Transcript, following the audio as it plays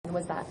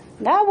was that?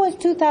 That was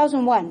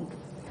 2001.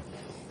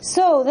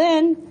 So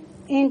then,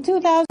 in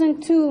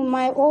 2002,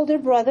 my older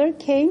brother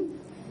came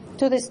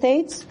to the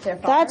States.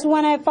 That's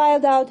when I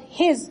filed out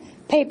his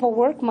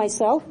paperwork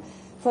myself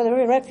for the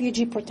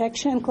refugee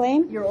protection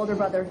claim. Your older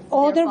brother?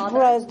 Older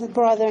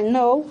brother,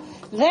 no.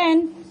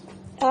 Then,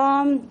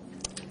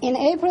 in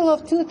April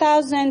of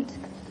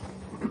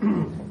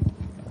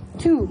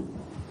 2002,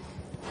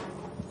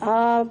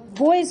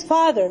 boy's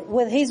father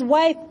with his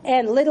wife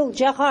and little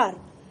Jahar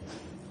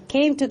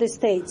came to the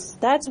States.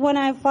 That's when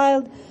I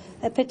filed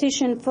a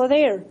petition for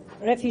their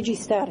refugee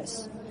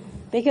status.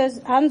 Because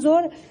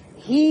Anzor,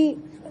 he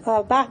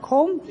back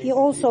home, he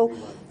also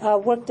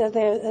worked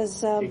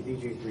as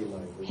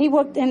he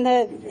worked in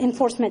the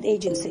enforcement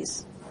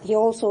agencies. He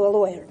also a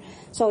lawyer.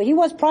 So he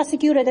was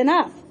prosecuted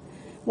enough.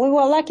 We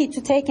were lucky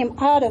to take him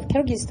out of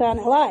Kyrgyzstan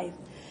alive.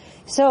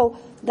 So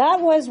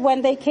that was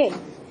when they came.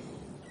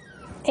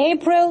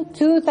 April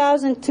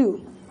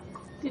 2002.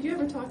 Did you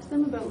ever talk to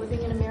them about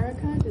living in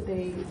America? Did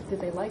they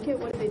like it?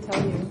 What did they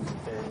tell you?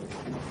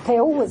 They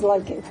always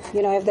like it.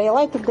 You know, if they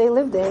like it, they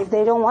live there. If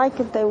they don't like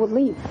it, they would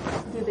leave.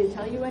 Did they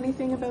tell you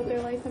anything about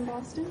their life in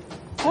Boston?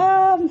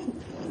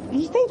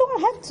 They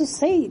don't have to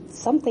say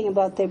something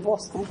about their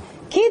Boston.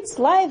 Kids'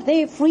 life,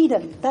 their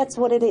freedom. That's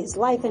what it is.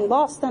 Life in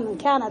Boston and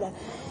Canada.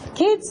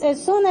 Kids, as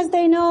soon as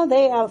they know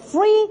they are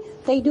free,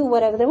 they do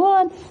whatever they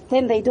want.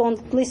 Then they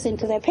don't listen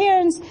to their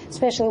parents,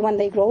 especially when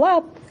they grow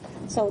up.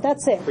 So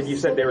that's it. But you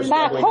said they were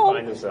struggling to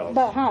find themselves.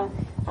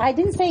 I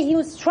didn't say he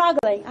was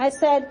struggling. I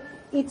said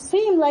it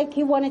seemed like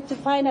he wanted to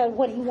find out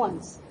what he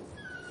wants.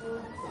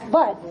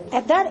 But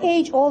at that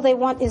age, all they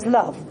want is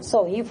love.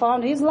 So he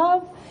found his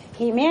love.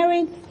 He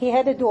married, he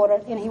had a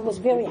daughter, and he was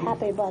very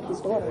happy about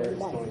his daughter.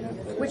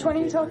 Which one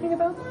are you talking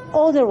about?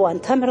 Older one,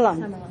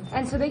 Tamerlan.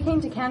 And so they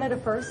came to Canada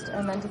first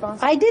and then to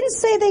Boston? I didn't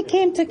say they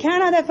came to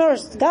Canada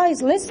first.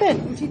 Guys,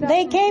 listen.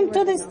 They came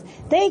to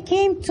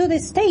the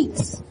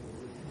States.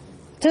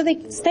 To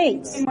the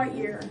States. In what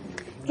year?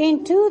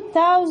 In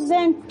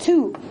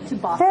 2002. To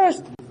Boston.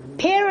 First,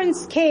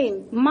 parents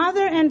came,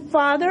 mother and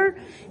father,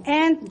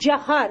 and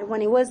Jahar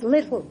when he was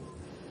little.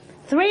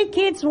 3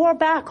 kids were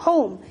back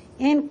home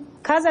in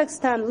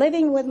Kazakhstan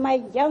living with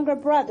my younger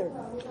brother.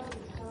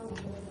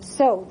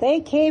 So they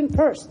came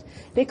first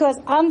because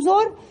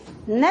Anzor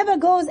never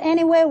goes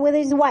anywhere with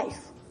his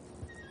wife.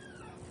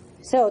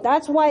 So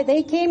that's why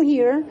they came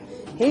here.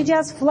 He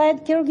just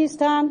fled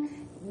Kyrgyzstan.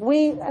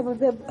 We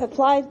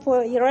applied for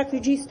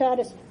refugee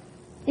status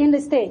in the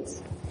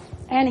States.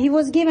 And he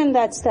was given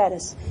that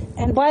status.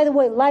 And by the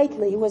way,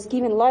 lightly, he was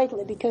given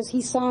lightly because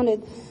he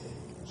sounded,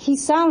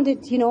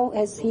 you know,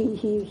 as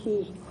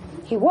he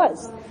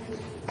was.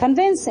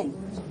 Convincing.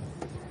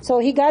 So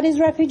he got his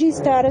refugee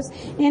status.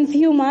 In a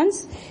few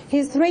months,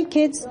 his 3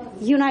 kids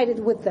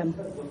united with them.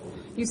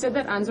 You said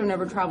that Anzor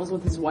never travels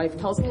with his wife.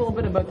 Tell us a little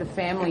bit about the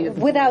family.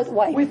 Without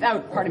wife.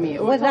 Pardon me.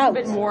 Without. Tell us a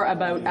bit more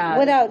about...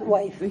 without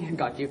wife.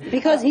 Got you.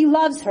 Because he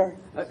loves her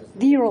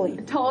dearly.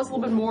 Tell us a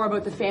little bit more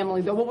about the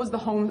family. What was the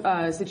home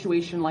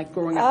situation like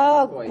growing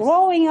up with the boys?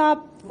 Growing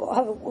up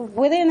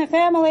within the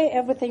family,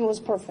 everything was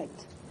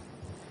perfect.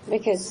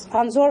 Because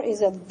Anzor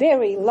is a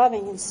very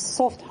loving and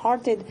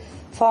soft-hearted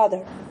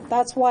father.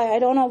 That's why I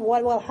don't know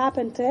what will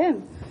happen to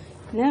him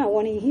now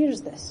when he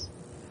hears this.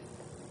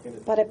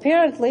 But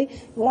apparently,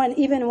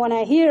 even when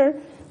I hear,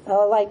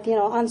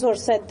 Anzor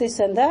said this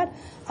and that,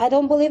 I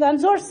don't believe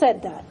Anzor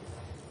said that.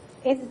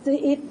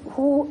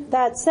 Who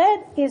that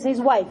said is his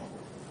wife.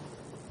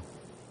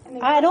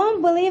 I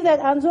don't believe that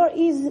Anzor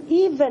is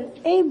even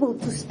able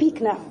to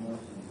speak now.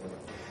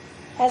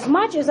 As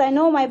much as I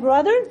know my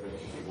brother,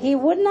 he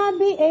would not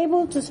be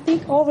able to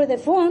speak over the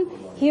phone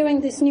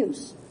hearing this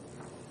news.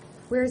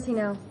 Where is he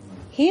now?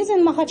 He's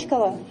in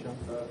Makhachkala.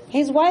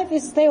 His wife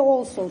is there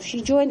also.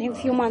 She joined him a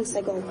few months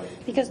ago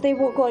because they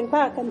were going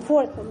back and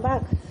forth and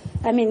back.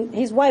 I mean,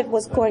 his wife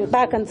was going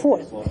back and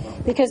forth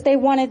because they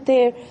wanted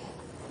their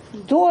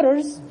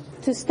daughters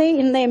to stay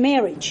in their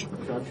marriage.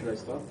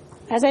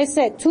 As I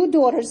said, 2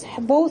 daughters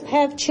both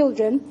have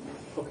children,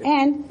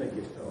 and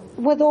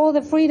with all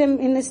the freedom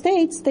in the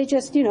States, they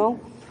just, don't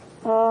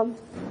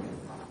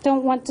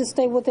want to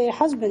stay with their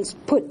husbands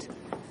put.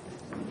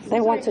 They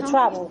want to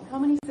travel. How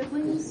many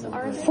siblings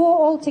are there?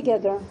 4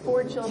 altogether.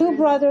 4 children. 2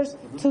 brothers,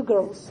 2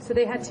 girls. So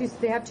they have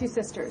 2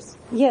 sisters.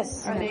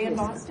 Yes. Are they in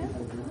Boston?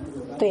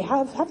 They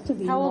have to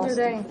be. How in old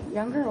Boston. are they?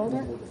 Younger,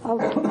 older?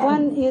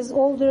 One is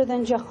older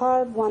than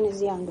Jahar, one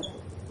is younger.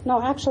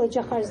 No, actually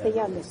Jahar is the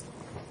youngest.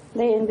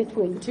 They're in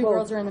between. 2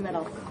 girls are in the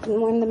middle.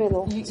 In the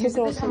middle. You said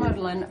that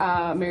Tamerlan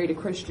married a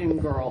Christian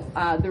girl.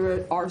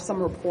 There are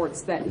some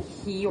reports that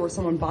he or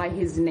someone by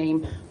his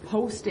name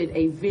posted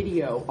a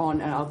video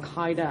on an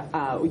Al-Qaeda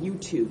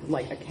YouTube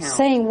account.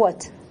 Saying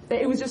what?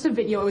 It was just a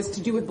video. It was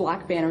to do with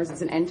black banners.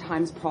 It's an end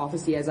times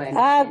prophecy, as I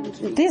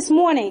understand. This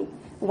morning,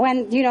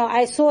 when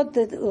I saw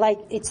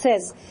it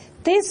says,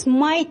 this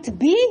might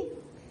be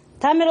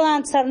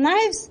Tamerlan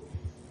Tsarnaev's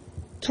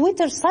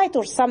Twitter site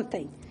or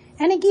something.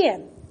 And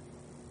again,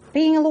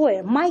 being a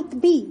lawyer,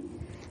 might be.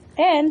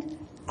 And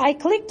I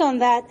clicked on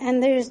that,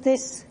 and there's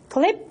this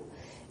clip,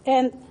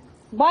 and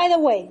By the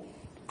way,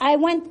 I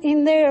went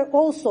in there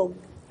also,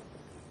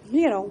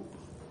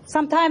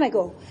 some time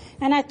ago,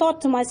 and I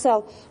thought to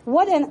myself,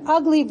 what an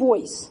ugly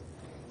voice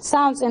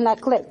sounds in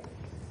that clip.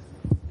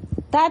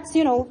 That's,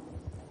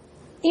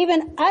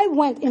 even I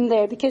went in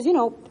there because, in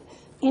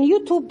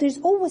YouTube there's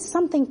always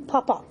something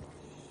pop up.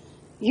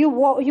 You're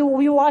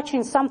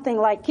watching something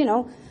like,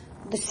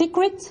 The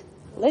Secret,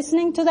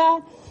 listening to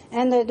that,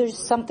 and there's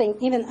something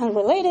even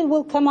unrelated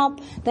will come up,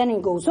 then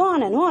it goes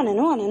on and on and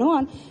on and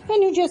on,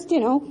 and you just,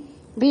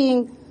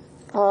 being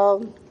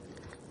not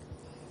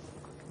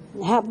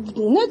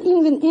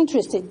even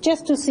interested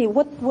just to see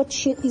what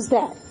shit is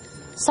that.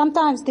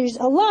 Sometimes there's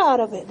a lot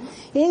of it.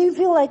 And you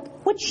feel like,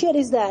 what shit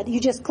is that? You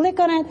just click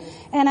on it,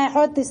 and I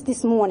heard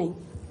this morning,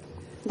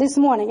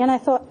 and I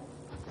thought,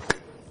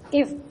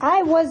 if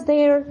I was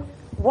there,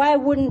 why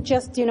wouldn't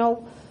just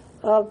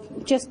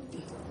just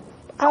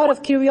out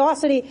of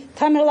curiosity,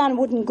 Tamerlan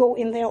wouldn't go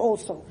in there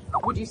also.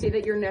 Would you say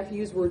that your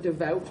nephews were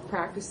devout,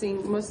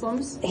 practicing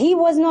Muslims? He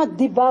was not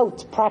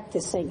devout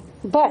practicing,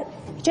 but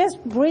just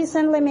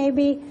recently,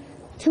 maybe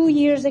 2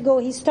 years ago,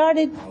 he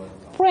started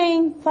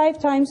praying 5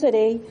 times a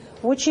day,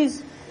 which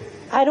is,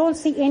 I don't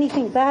see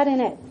anything bad in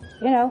it.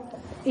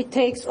 It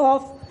takes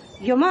off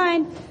your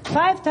mind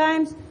 5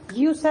 times.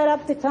 You set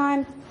up the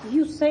time.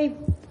 You say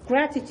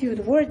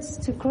gratitude words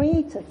to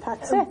Creator.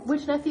 That's it.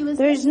 Which nephew is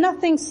There's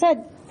nothing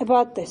said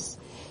about this.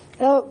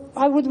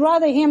 I would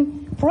rather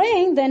him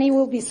praying than he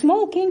will be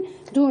smoking,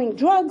 doing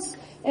drugs,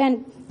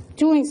 and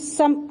doing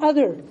some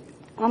other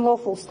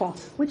unlawful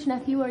stuff. Which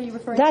nephew are you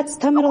referring to? That's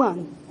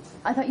Tamerlan.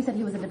 I thought you said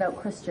he was a devout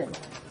Christian.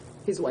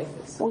 His wife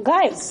is. Well,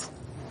 guys,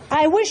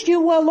 I wish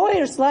you were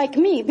lawyers like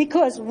me,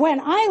 because when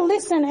I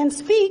listen and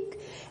speak,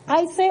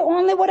 I say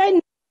only what I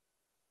know.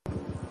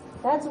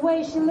 That's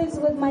why she lives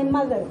with my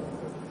mother.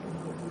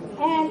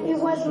 And it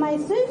was my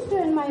sister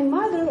and my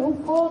mother who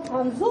called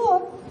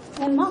Anzor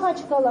and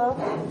Mahachkala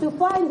to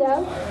find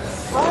out,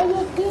 are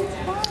your kids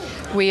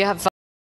fine? We have